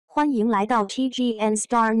欢迎来到 TGN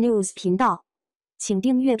Star News 频道，请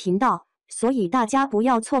订阅频道，所以大家不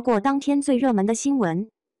要错过当天最热门的新闻。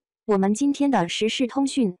我们今天的时事通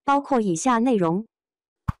讯包括以下内容：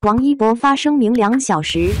王一博发声明2小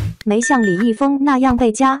时，没像李易峰那样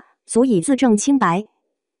被夹，足以自证清白。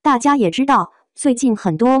大家也知道，最近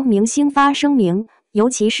很多明星发声明，尤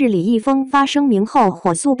其是李易峰发声明后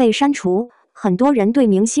火速被删除，很多人对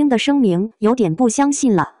明星的声明有点不相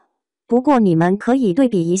信了。不过你们可以对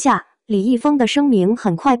比一下，李易峰的声明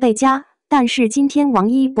很快被夹，但是今天王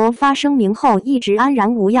一博发声明后一直安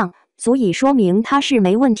然无恙，足以说明他是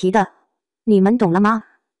没问题的。你们懂了吗？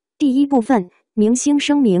第一部分，明星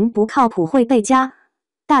声明不靠谱会被夹。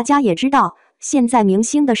大家也知道，现在明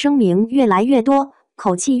星的声明越来越多，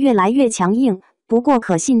口气越来越强硬，不过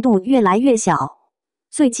可信度越来越小。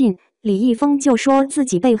最近，李易峰就说自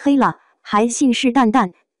己被黑了，还信誓旦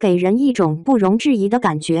旦，给人一种不容置疑的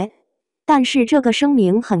感觉。但是这个声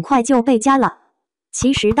明很快就被夹了。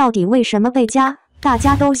其实到底为什么被夹，大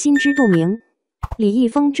家都心知肚明。李易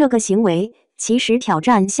峰这个行为其实挑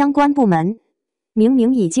战相关部门，明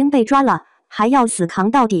明已经被抓了，还要死扛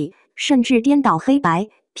到底，甚至颠倒黑白。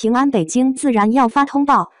平安北京自然要发通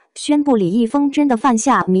报，宣布李易峰真的犯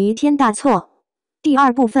下弥天大错。第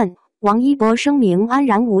二部分，王一博声明安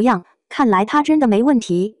然无恙，看来他真的没问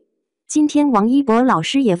题。今天王一博老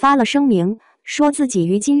师也发了声明，说自己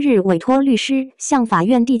于今日委托律师向法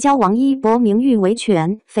院递交王一博名誉维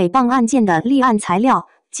权诽谤案件的立案材料，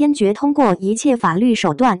坚决通过一切法律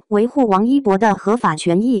手段维护王一博的合法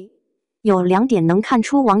权益。有2点能看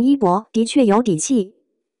出王一博的确有底气。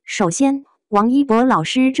首先，王一博老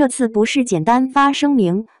师这次不是简单发声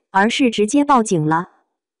明，而是直接报警了。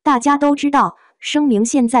大家都知道，声明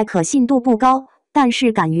现在可信度不高，但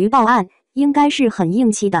是敢于报案，应该是很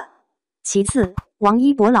硬气的。其次，王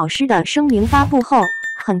一博老师的声明发布后，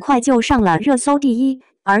很快就上了热搜第一，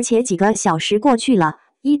而且几个小时过去了，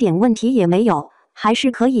一点问题也没有，还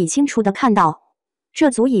是可以清楚的看到。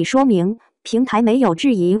这足以说明平台没有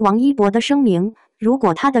质疑王一博的声明，如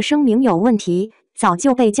果他的声明有问题，早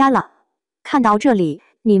就被夹了。看到这里，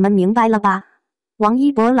你们明白了吧？王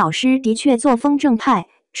一博老师的确作风正派，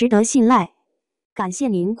值得信赖。感谢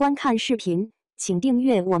您观看视频，请订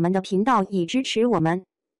阅我们的频道以支持我们。